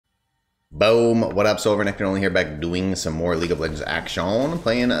Boom. What up, Silverneck? Only here back doing some more League of Legends action.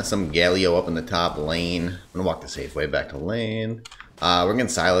 Playing some Galio up in the top lane. I'm going to walk the safe way back to lane. We're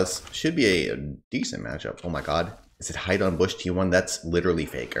against Silas. Should be a decent matchup. Oh my god. Is it Hide on Bush T1? That's literally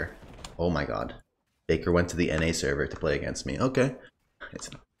Faker. Oh my god. Faker went to the NA server to play against me. Okay. It's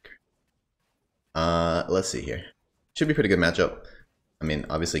not Faker. Let's see here. Should be a pretty good matchup. I mean,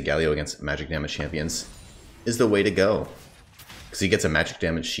 obviously Galio against magic damage champions is the way to go. Because he gets a magic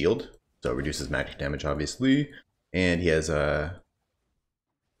damage shield. So it reduces magic damage, obviously. And he has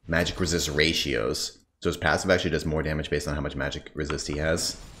magic resist ratios. So his passive actually does more damage based on how much magic resist he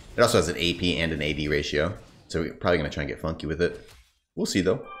has. It also has an AP and an AD ratio. So we're probably going to try and get funky with it. We'll see,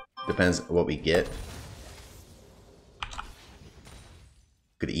 though. Depends what we get.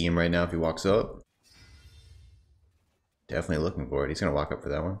 Could E him right now if he walks up. Definitely looking for it. He's going to walk up for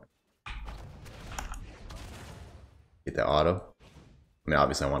that one. Get that auto. I mean,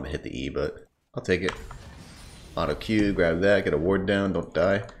 obviously I want to hit the E, but I'll take it. Auto Q, grab that, get a ward down, don't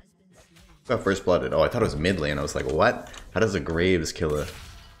die. Got first blooded. Oh, I thought it was mid lane. I was like, what? How does a Graves kill a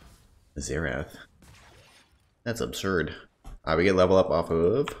Xerath? That's absurd. Alright, we get level up off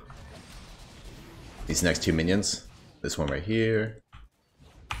of these next two minions. This one right here.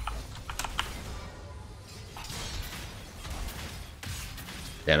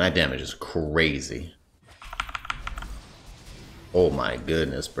 Damn, that damage is crazy. Oh my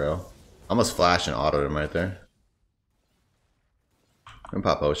goodness, bro. Almost flash and autoed him right there. And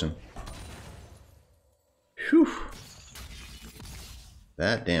pop potion. Whew.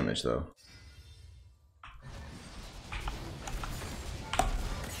 That damage, though.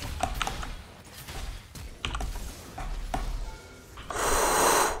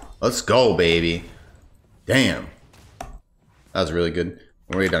 Let's go, baby. Damn. That was really good.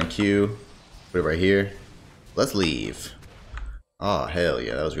 We're right on Q. Put it right here. Let's leave. Oh, hell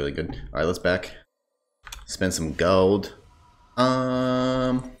yeah, that was really good. Alright, let's back. Spend some gold.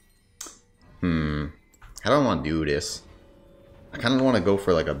 How do I want to do this? I kind of want to go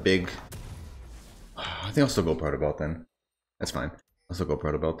for like a big... I think I'll still go Proto Belt then. That's fine. I'll still go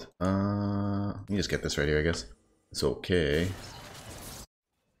Proto Belt. Let me just get this right here, I guess. It's okay.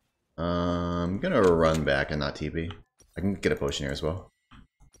 I'm gonna run back and not TP. I can get a potion here as well.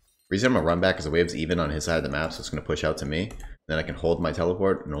 The reason I'm gonna run back is the wave's even on his side of the map, so it's gonna push out to me. Then I can hold my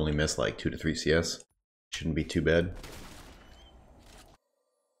teleport and only miss like 2 to 3 CS. Shouldn't be too bad.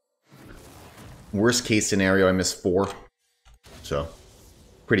 Worst case scenario, I miss 4. So,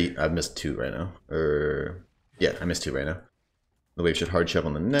 I've missed 2 right now. Yeah, I missed 2 right now. The wave should hard shove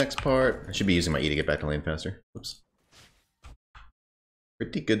on the next part. I should be using my E to get back to lane faster. Oops.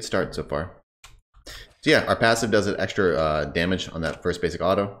 Pretty good start so far. So yeah, our passive does an extra damage on that first basic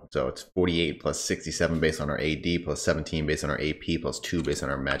auto. So it's 48 plus 67 based on our AD, plus 17 based on our AP, plus 2 based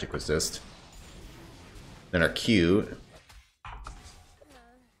on our magic resist. Then our Q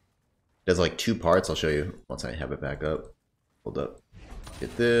does like 2 parts. I'll show you once I have it back up. Hold up.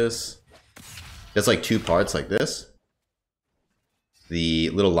 Get this. Does like 2 parts like this. The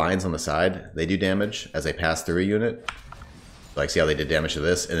little lines on the side, they do damage as they pass through a unit. Like, see how they did damage to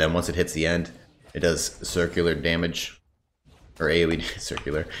this? And then once it hits the end, it does circular damage, or AoE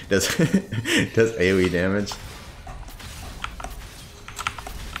circular. It does does AoE damage.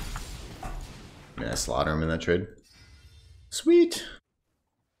 Yeah, slaughter him in that trade. Sweet.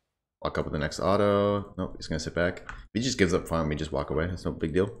 Walk up with the next auto. Nope, he's gonna sit back. If he just gives up farm, we just walk away. It's no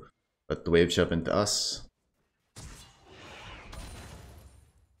big deal. Let the wave shove into us.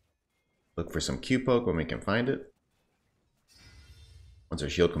 Look for some Q poke when we can find it. Once our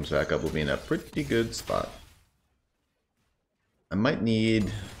shield comes back up, we'll be in a pretty good spot. I might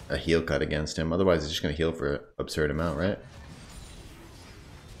need a heal cut against him. Otherwise, he's just going to heal for an absurd amount, right?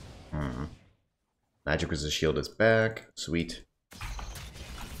 Magic resist shield is back. Sweet.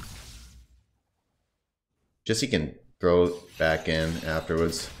 Just so he can throw it back in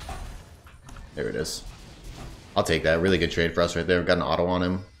afterwards. There it is. I'll take that. Really good trade for us right there. We've got an auto on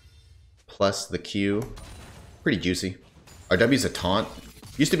him. Plus the Q. Pretty juicy. Our W's a taunt.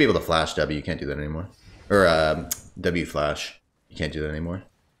 Used to be able to flash W, you can't do that anymore. Or W flash, you can't do that anymore.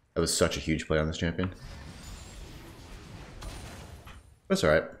 That was such a huge play on this champion. That's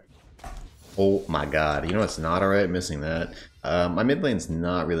alright. Oh my god, you know what's not alright? Missing that. My mid lane's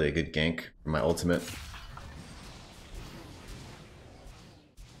not really a good gank for my ultimate.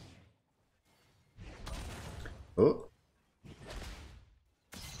 Oh.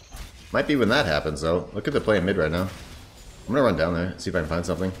 Might be when that happens though. Look at the play in mid right now. I'm gonna run down there, see if I can find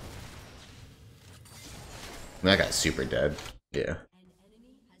something. That guy's super dead. Yeah.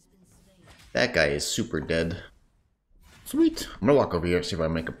 That guy is super dead. Sweet. I'm gonna walk over here, see if I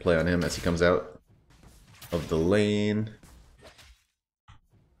can make a play on him as he comes out of the lane.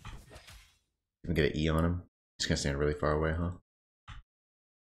 Even get an E on him. He's gonna stand really far away, huh?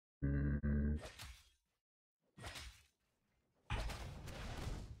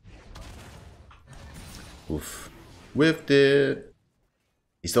 Oof. Whiffed it.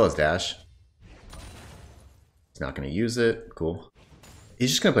 He still has dash. He's not gonna use it. Cool. He's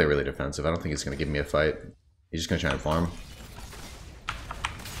just gonna play really defensive. I don't think he's gonna give me a fight. He's just gonna try and farm.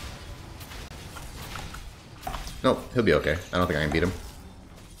 Nope, he'll be okay. I don't think I can beat him.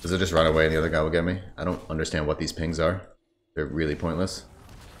 Does it just run away and the other guy will get me? I don't understand what these pings are. They're really pointless.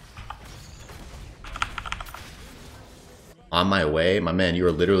 On my way? My man, you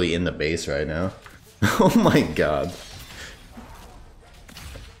are literally in the base right now. Oh my god.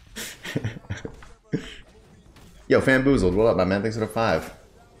 Yo, Fanboozled, what up, my man? Thanks for the 5.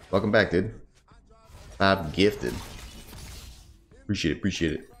 Welcome back, dude. 5 gifted. Appreciate it,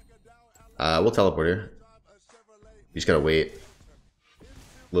 appreciate it. We'll teleport here. You just gotta wait. A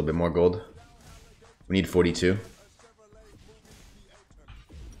little bit more gold. We need 42.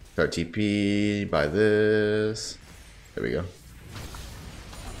 Start TP, buy this. There we go.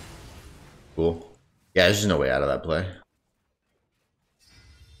 Cool. Yeah, there's just no way out of that play.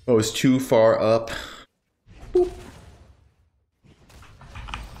 Oh, it's too far up. Boop.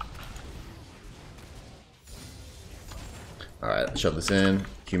 Alright, shove this in.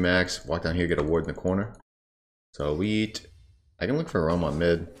 Q max, walk down here, get a ward in the corner. So wheat. I can look for a roam on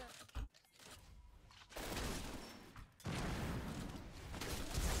mid.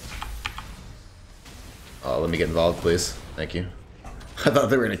 Oh, let me get involved, please. Thank you. I thought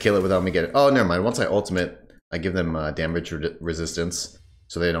they were gonna kill it without me getting. Oh, never mind. Once I ultimate, I give them damage resistance,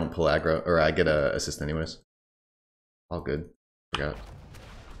 so they don't pull aggro, or I get a assist anyways. All good. Forgot.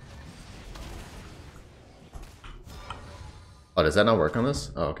 Oh, does that not work on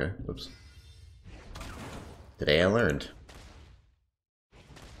this? Oh, okay. Oops. Today I learned.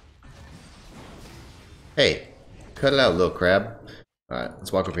 Hey, cut it out, little crab. Alright,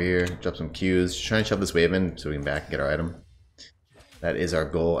 let's walk over here, drop some Qs, try and shove this wave in so we can back and get our item. That is our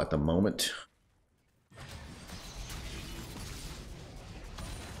goal at the moment.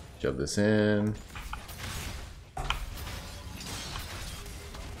 Shove this in.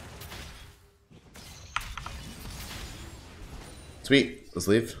 Sweet, let's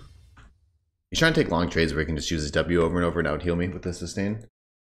leave. He's trying to take long trades where he can just use his W over and over and out heal me with the sustain.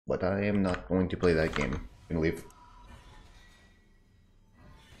 But I am not going to play that game. I'm gonna leave.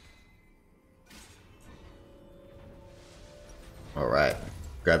 Alright.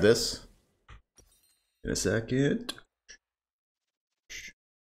 Grab this. In a second.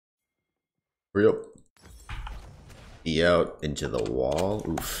 Hurry up. E out into the wall.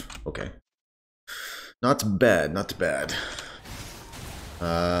 Oof. Okay. Not bad, not bad.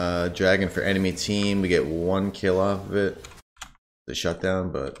 Dragon for enemy team. We get 1 kill off of it. The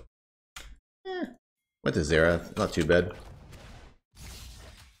shutdown, but went to Zera. Not too bad.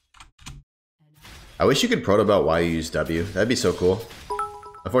 I wish you could proto belt while you use W. That'd be so cool.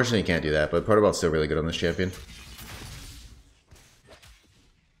 Unfortunately, you can't do that, but proto belt's still really good on this champion.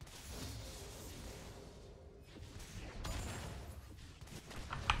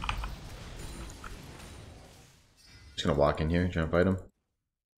 Just gonna walk in here, try and fight him.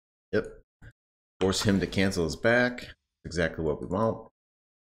 Yep. Force him to cancel his back. Exactly what we want.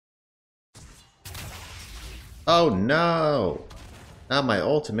 Oh no! Not my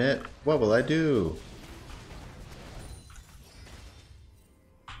ultimate. What will I do?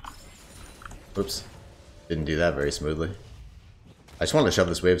 Oops. Didn't do that very smoothly. I just wanted to shove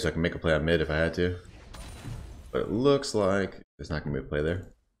this wave so I can make a play on mid if I had to. But it looks like there's not going to be a play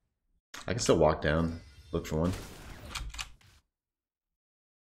there. I can still walk down, look for one.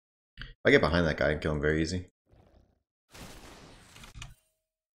 If I get behind that guy, I can kill him very easy.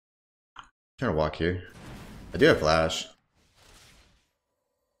 I'm trying to walk here. I do have flash.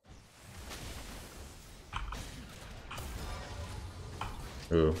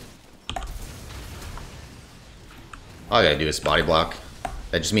 Ooh. All I gotta do is body block.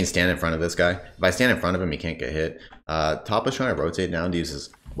 That just means stand in front of this guy. If I stand in front of him, he can't get hit. Top is trying to rotate down to use his,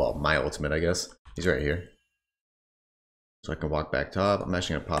 well, my ultimate, I guess. He's right here. So I can walk back top. I'm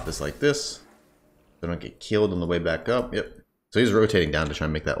actually gonna pop this like this. So I don't get killed on the way back up. Yep. So he's rotating down to try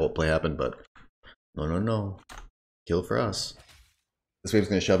and make that ult play happen, but no, no, no. Kill for us. This wave's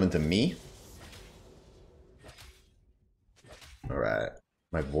gonna shove into me. Alright.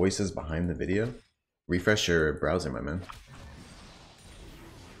 My voice is behind the video. Refresh your browser, my man.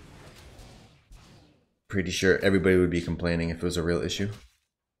 Pretty sure everybody would be complaining if it was a real issue.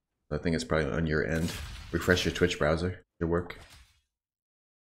 I think it's probably on your end. Refresh your Twitch browser. Should work.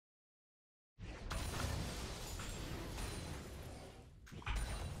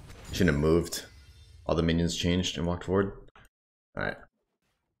 Shouldn't have moved. All the minions changed and walked forward. Alright.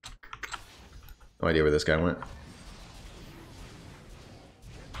 No idea where this guy went.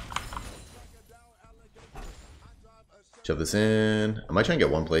 Shove this in. I might try and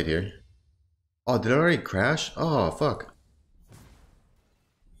get one plate here. Oh, did it already crash? Oh, fuck.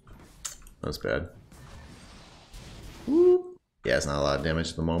 That's bad. Woo. Yeah, it's not a lot of damage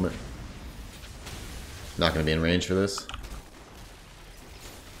at the moment. Not going to be in range for this.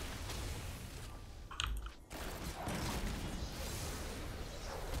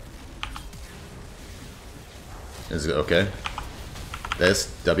 Is it okay?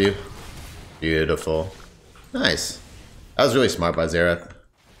 This, W. Beautiful. Nice. That was really smart by Xerath.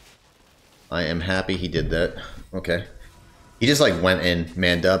 I am happy he did that. Okay. He just like went in,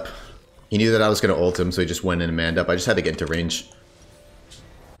 manned up. He knew that I was going to ult him, so he just went in and manned up. I just had to get into range.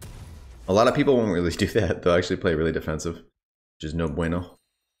 A lot of people won't really do that. They'll actually play really defensive, which is no bueno.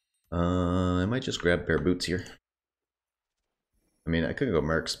 I might just grab bare boots here. I mean, I could go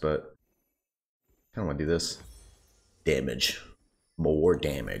mercs, but I kind of want to do this. Damage. More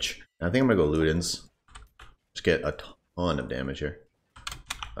damage. I think I'm going to go Ludens. Just get a ton of damage here.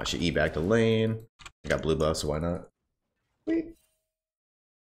 I should E back to lane. I got blue buff, so why not? Sweet.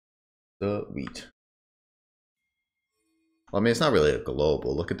 The wheat. Well, I mean, it's not really a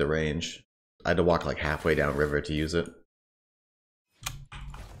global. Look at the range. I had to walk like halfway down river to use it.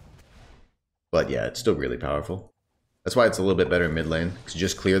 But yeah, it's still really powerful. That's why it's a little bit better in mid lane. Because you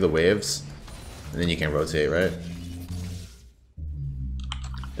just clear the waves, and then you can rotate, right?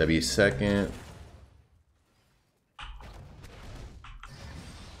 W second.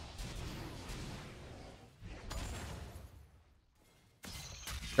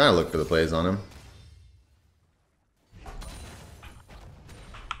 Trying to look for the plays on him.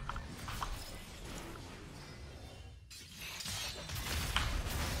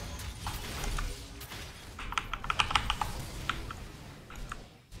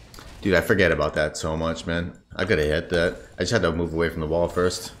 Dude, I forget about that so much, man. I could have hit that. I just had to move away from the wall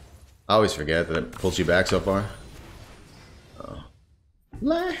first. I always forget that it pulls you back so far. Oh.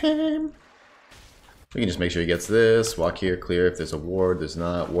 Lame. We can just make sure he gets this. Walk here, clear if there's a ward. There's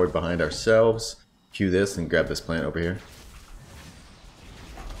not. Ward behind ourselves. Q this and grab this plant over here.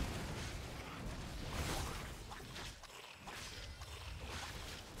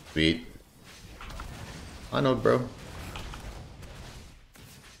 Sweet. I know, bro.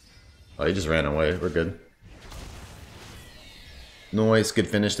 Oh, he just ran away. We're good. Noise, good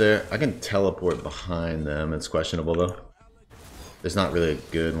finish there. I can teleport behind them. It's questionable, though. There's not really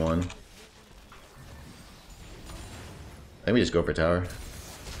a good one. Let me just go for tower.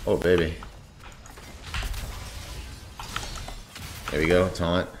 Oh, baby. There we go.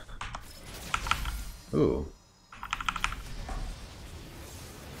 Taunt. Ooh.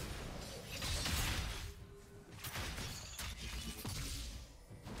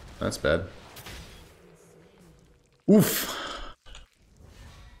 That's bad. Oof.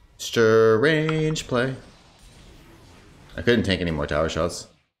 Strange play. I couldn't take any more tower shots.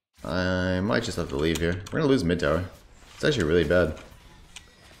 I might just have to leave here. We're gonna lose mid tower. It's actually really bad.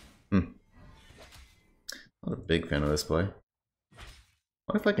 Not a big fan of this play.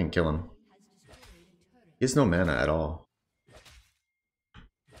 What if I can kill him? He has no mana at all.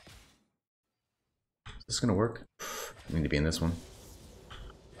 Is this gonna work? I need to be in this one.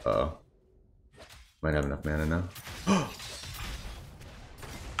 Uh-oh. Might have enough mana now. Oh,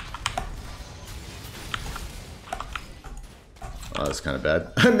 that's kind of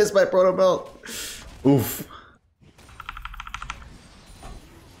bad. I missed my proto belt. Oof.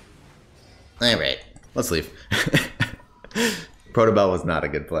 Alright, let's leave. Proto belt was not a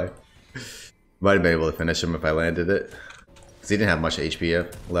good play. Might have been able to finish him if I landed it. Because he didn't have much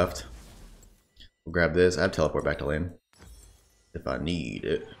HP left. We'll grab this. I have teleport back to lane. If I need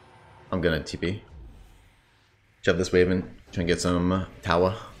it. I'm gonna TP. Shove this wave in. Try and get some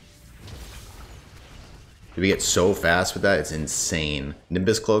tower. Did we get so fast with that? It's insane.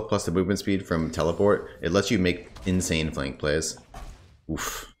 Nimbus Cloak plus the movement speed from teleport. It lets you make insane flank plays.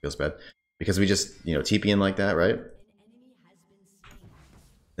 Oof, feels bad. Because we just, you know, TP in like that, right?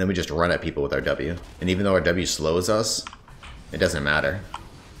 Then we just run at people with our W. And even though our W slows us, it doesn't matter.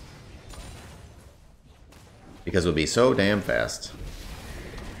 Because we'll be so damn fast.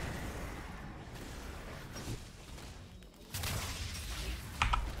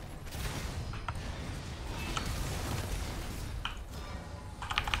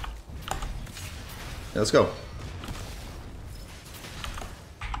 Let's go.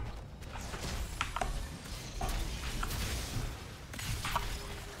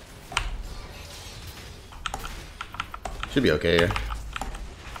 Should be okay here.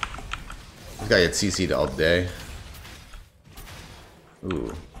 This guy gets CC'd all day.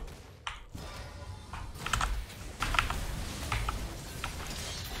 Ooh.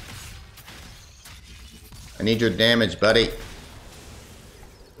 I need your damage, buddy.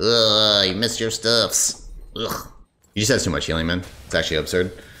 Ugh, you missed your stuffs. Ugh. He just has too much healing, man. It's actually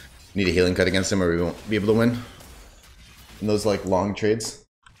absurd. Need a healing cut against him or we won't be able to win. In those, like, long trades.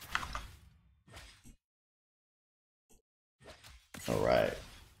 Alright.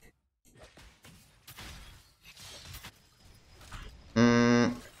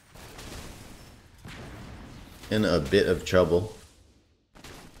 In a bit of trouble.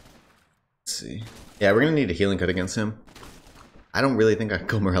 Let's see. Yeah, we're gonna need a healing cut against him. I don't really think I can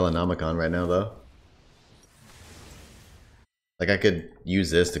go Morellonomicon right now, though. Like, I could use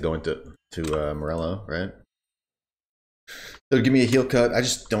this to go into Morello, right? So give me a heal cut. I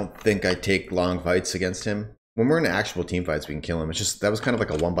just don't think I take long fights against him. When we're in actual team fights, we can kill him. It's just, that was kind of like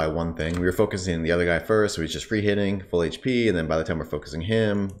a 1-by-1 thing. We were focusing on the other guy first, so he's just free hitting, full HP, and then by the time we're focusing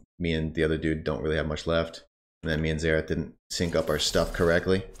him, me and the other dude don't really have much left. And then me and Xerath didn't sync up our stuff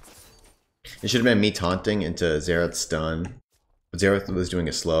correctly. It should have been me taunting into Xerath's stun. But Xerath was doing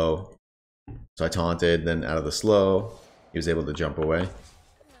a slow. So I taunted, then out of the slow, he was able to jump away.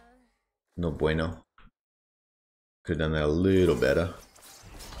 No bueno. Could have done that a little better.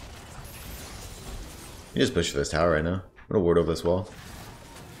 You just push for this tower right now. I'm gonna ward over this wall.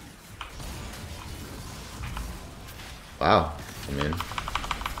 Wow. I mean,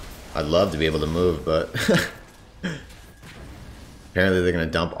 I'd love to be able to move, but apparently they're gonna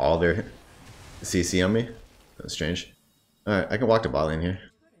dump all their CC on me. That's strange. Alright, I can walk to bot lane here.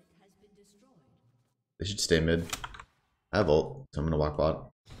 They should stay mid. I have ult, so I'm gonna walk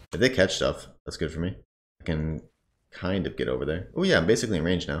bot. If they catch stuff, that's good for me. I can kind of get over there. Oh yeah, I'm basically in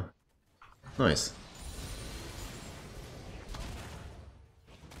range now. Nice.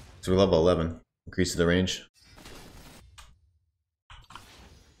 So we're level 11. Increase the range.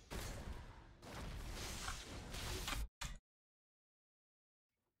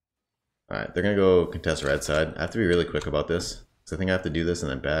 Alright, they're gonna go contest red side. I have to be really quick about this, because I think I have to do this and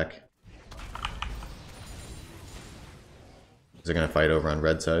then back. They're gonna fight over on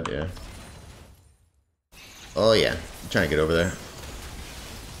red side, yeah. Oh yeah, I'm trying to get over there.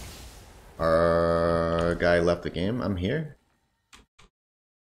 Our guy left the game. I'm here.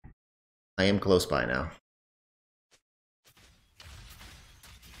 I am close by now.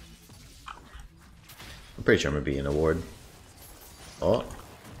 I'm pretty sure I'm gonna be in a ward. Oh.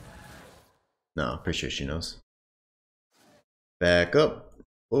 No, pretty sure she knows. Back up.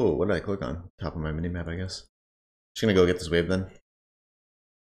 Oh, what did I click on? Top of my minimap, I guess. Just gonna go get this wave then.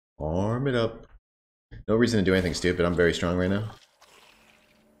 Arm it up. No reason to do anything stupid. I'm very strong right now.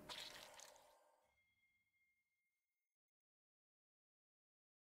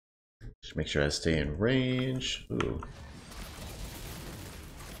 Just make sure I stay in range. Ooh.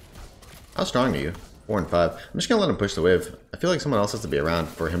 How strong are you? 4 and 5. I'm just gonna let him push the wave. I feel like someone else has to be around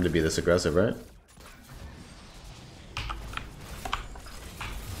for him to be this aggressive, right?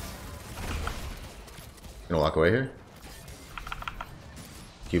 Gonna walk away here.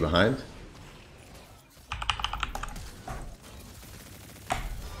 Q behind.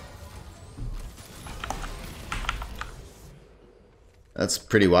 That's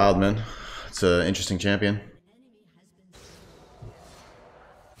pretty wild, man. It's an interesting champion.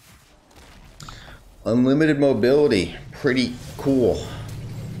 Unlimited mobility. Pretty cool.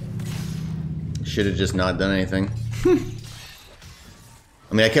 Should have just not done anything.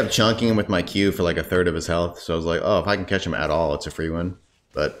 I mean, I kept chunking him with my Q for like a third of his health. So I was like, oh, if I can catch him at all, it's a free win.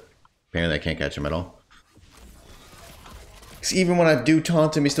 But apparently I can't catch him at all. Because even when I do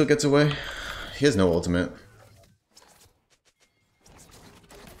taunt him, he still gets away. He has no ultimate.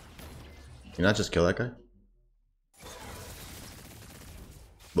 Can you not just kill that guy?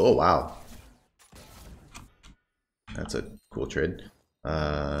 Oh, wow. That's a cool trade.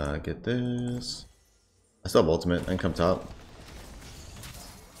 Get this. I still have ultimate. I can come top.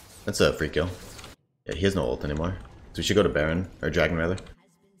 That's a free kill. Yeah, he has no ult anymore. So we should go to Baron. Or Dragon, rather.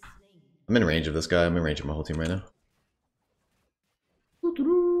 I'm in range of this guy. I'm in range of my whole team right now.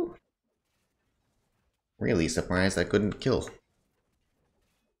 Really surprised I couldn't kill.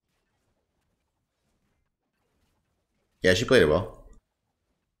 Yeah, she played it well.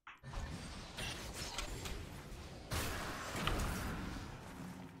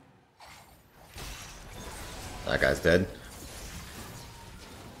 That guy's dead.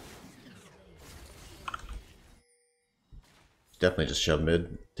 Definitely just shove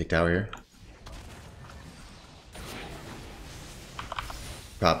mid. Take tower here.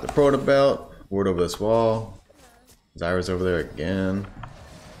 Pop the proto belt. Ward over this wall. Zyra's over there again.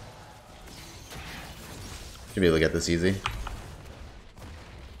 Should be able to get this easy.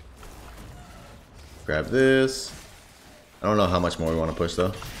 Grab this. I don't know how much more we want to push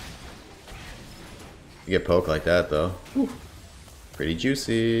though. You get poked like that though. Whew. Pretty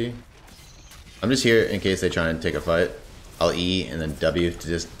juicy. I'm just here in case they try and take a fight. I'll E and then W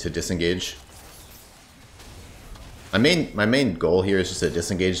to disengage. My main goal here is just to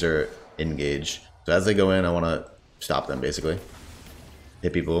disengage or engage. So as they go in, I want to stop them basically.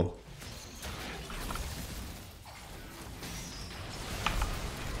 Hit people.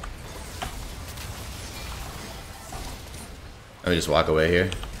 Let me just walk away here.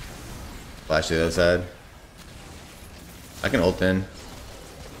 Flash to the other side. I can ult in.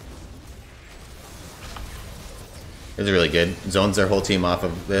 This is really good. Zones their whole team off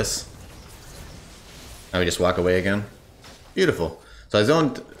of this. Now we just walk away again. Beautiful. So I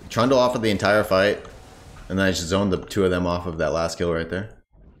zoned Trundle off of the entire fight. And then I just zoned the two of them off of that last kill right there.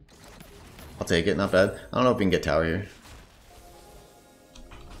 I'll take it, not bad. I don't know if we can get tower here.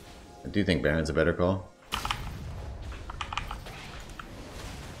 I do think Baron's a better call.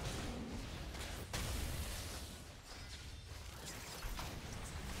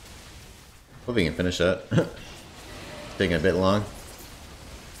 Hope we can finish that. Taking a bit long.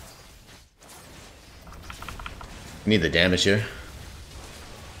 We need the damage here.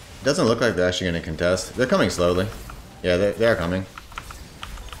 It doesn't look like they're actually going to contest. They're coming slowly. Yeah, they are coming.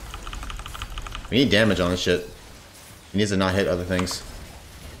 We need damage on this shit. He needs to not hit other things.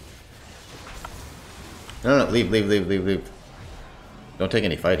 No, leave. Don't take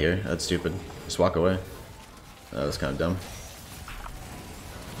any fight here. That's stupid. Just walk away. That was kind of dumb.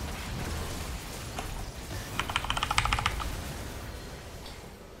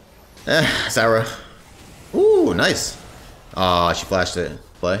 Zyra. Ooh, nice. Aw, she flashed it.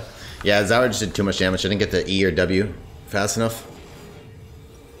 Play. Yeah, Zyra just did too much damage. I didn't get the E or W fast enough.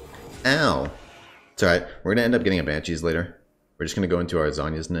 Ow. It's alright. We're gonna end up getting a Banshees later. We're just gonna go into our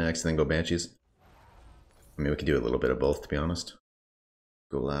Zhonya's next and then go Banshees. I mean, we could do a little bit of both, to be honest.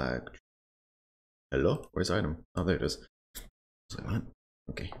 Go like... Hello? Where's the item? Oh, there it is. I was like, what?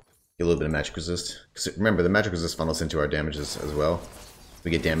 Okay. Get a little bit of magic resist. Because remember, the magic resist funnels into our damages as well. We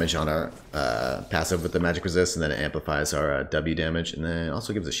get damage on our passive with the magic resist, and then it amplifies our W damage, and then it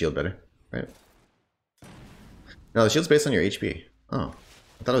also gives the shield better, right? No, the shield's based on your HP. Oh,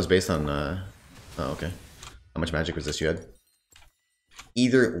 I thought it was based on, oh, okay. How much magic resist you had.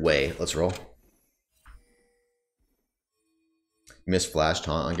 Either way, let's roll. Missed flash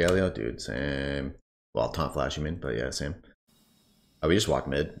taunt on Galio? Dude, same. Well, taunt flash you mean, but yeah, same. Oh, we just walk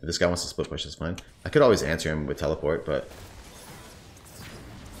mid. If this guy wants to split push, that's fine. I could always answer him with teleport, but...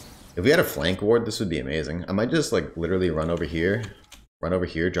 If we had a flank ward, this would be amazing. I might just like literally run over here,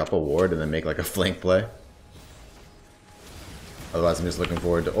 drop a ward, and then make like a flank play. Otherwise, I'm just looking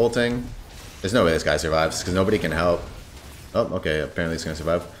forward to ulting. There's no way this guy survives, because nobody can help. Oh, okay, apparently he's gonna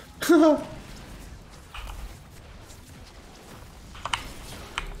survive.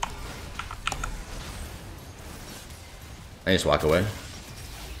 I just walk away.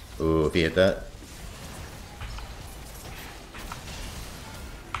 Ooh, if he hit that.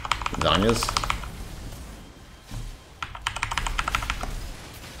 Zanya's.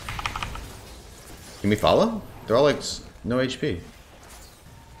 Can we follow? They're all like no HP.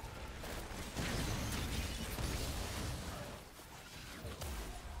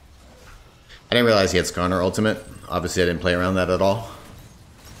 I didn't realize he had Skarner ultimate. Obviously I didn't play around that at all.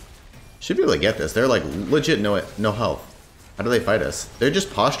 Should be able to get this. They're like legit no health. How do they fight us? They're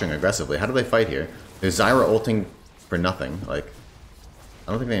just posturing aggressively. How do they fight here? There's Zyra ulting for nothing. Like,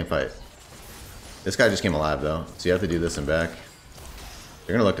 I don't think they can fight. This guy just came alive though, so you have to do this and back.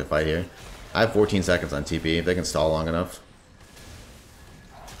 They're gonna look to fight here. I have 14 seconds on TP if they can stall long enough.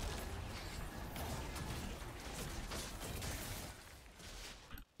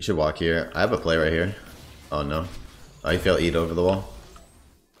 You should walk here. I have a play right here. Oh no. Oh, he fell eat over the wall.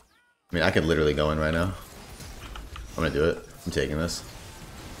 I mean, I could literally go in right now. I'm gonna do it. I'm taking this.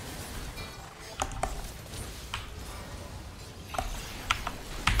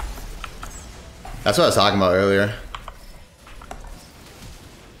 That's what I was talking about earlier.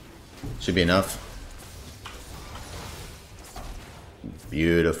 Should be enough.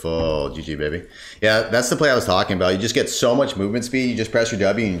 Beautiful. GG, baby. Yeah, that's the play I was talking about. You just get so much movement speed. You just press your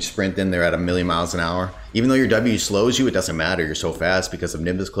W and you sprint in there at 1,000,000 miles an hour. Even though your W slows you, it doesn't matter. You're so fast because of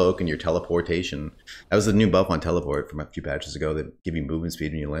Nimbus Cloak and your teleportation. That was the new buff on teleport from a few patches ago that give you movement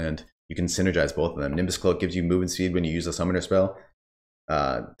speed when you land. You can synergize both of them. Nimbus Cloak gives you movement speed when you use a summoner spell.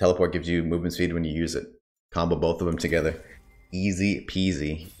 Teleport gives you movement speed when you use it. Combo both of them together. Easy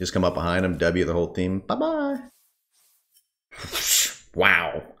peasy. Just come up behind them, W the whole team. Bye-bye.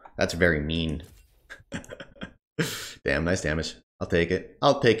 Wow, that's very mean. Damn, nice damage. I'll take it.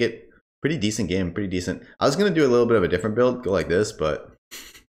 I'll take it. Pretty decent game, pretty decent. I was gonna do a little bit of a different build, go like this, but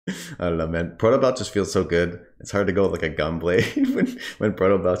I don't know, man. Proto Belt just feels so good. It's hard to go with like a Gunblade when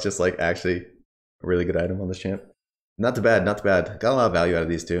Proto Belt's just like actually a really good item on this champ. Not too bad, not too bad. Got a lot of value out of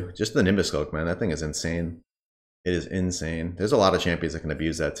these two. Just the Nimbus Cloak, man. That thing is insane. It is insane. There's a lot of champions that can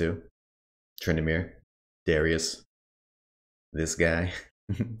abuse that too. Tryndamere, Darius, this guy.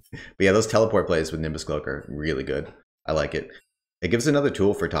 But yeah, those teleport plays with Nimbus Cloak are really good. I like it. It gives another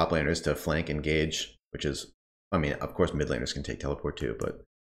tool for top laners to flank and engage, which is, I mean, of course mid laners can take teleport too, but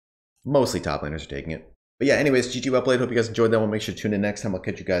mostly top laners are taking it. But yeah, anyways, GG well played. Hope you guys enjoyed that one. Make sure to tune in next time. I'll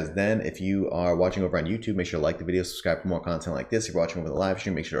catch you guys then. If you are watching over on YouTube, make sure to like the video, subscribe for more content like this. If you're watching over the live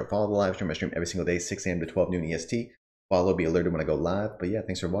stream, make sure to follow the live stream. I stream every single day, 6 a.m. to 12 noon EST. Follow, be alerted when I go live. But yeah,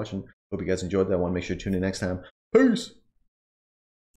 thanks for watching. Hope you guys enjoyed that one. Make sure to tune in next time. Peace!